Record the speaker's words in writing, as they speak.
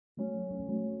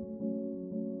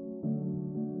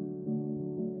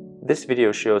This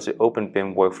video shows the open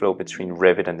BIM workflow between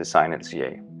Revit and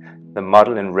DesignLCA. The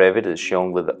model in Revit is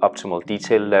shown with the optimal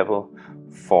detail level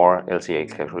for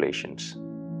LCA calculations.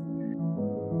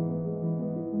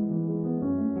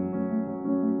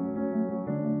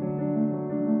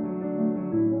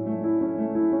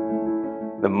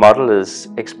 The model is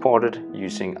exported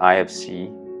using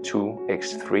IFC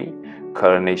 2x3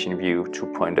 Coordination View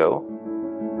 2.0.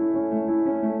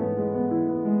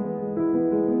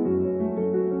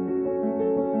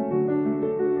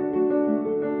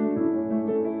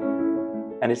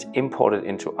 And it's imported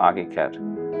into Archicad.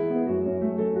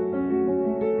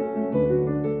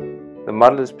 The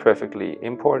model is perfectly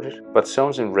imported, but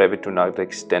zones in Revit do not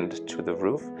extend to the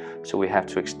roof, so we have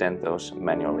to extend those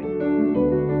manually.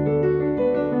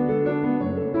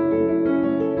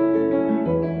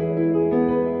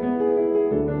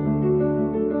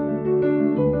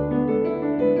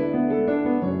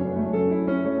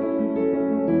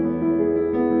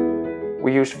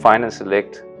 We use Find and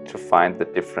Select to find the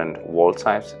different wall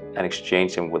types and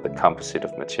exchange them with a composite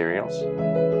of materials.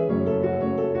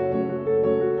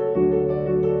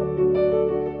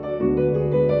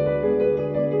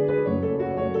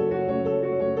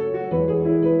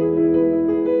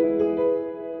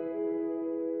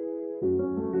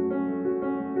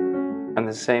 And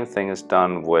the same thing is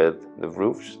done with the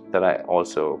roofs that I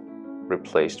also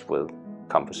replaced with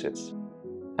composites.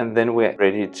 And then we're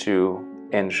ready to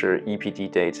enter EPD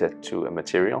data to a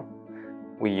material.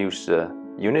 We use the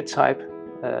unit type,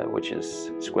 which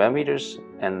is square meters,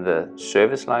 and the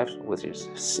service life, which is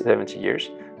 70 years.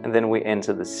 And then we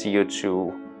enter the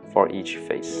CO2 for each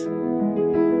phase.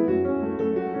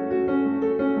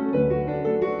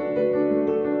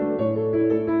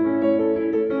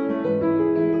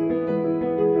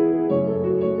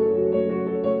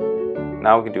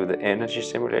 Now we can do the energy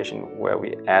simulation, where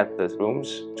we add the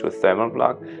rooms to a thermal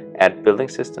block, add building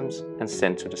systems, and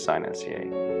send to DesignLCA.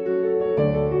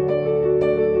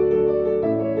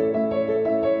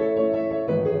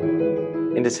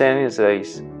 In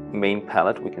DesignLCA's main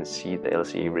palette, we can see the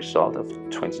LCA result of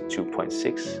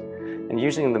 22.6. And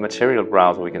using the material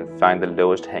browser, we can find the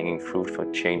lowest hanging fruit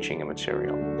for changing a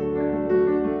material.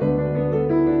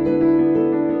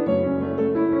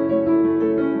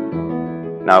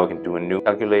 Now we can do a new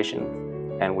calculation,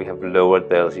 and we have lowered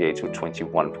the LCA to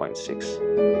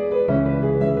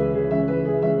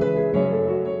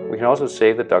 21.6. We can also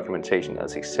save the documentation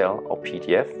as Excel or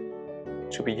PDF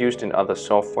to be used in other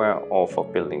software or for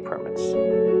building permits.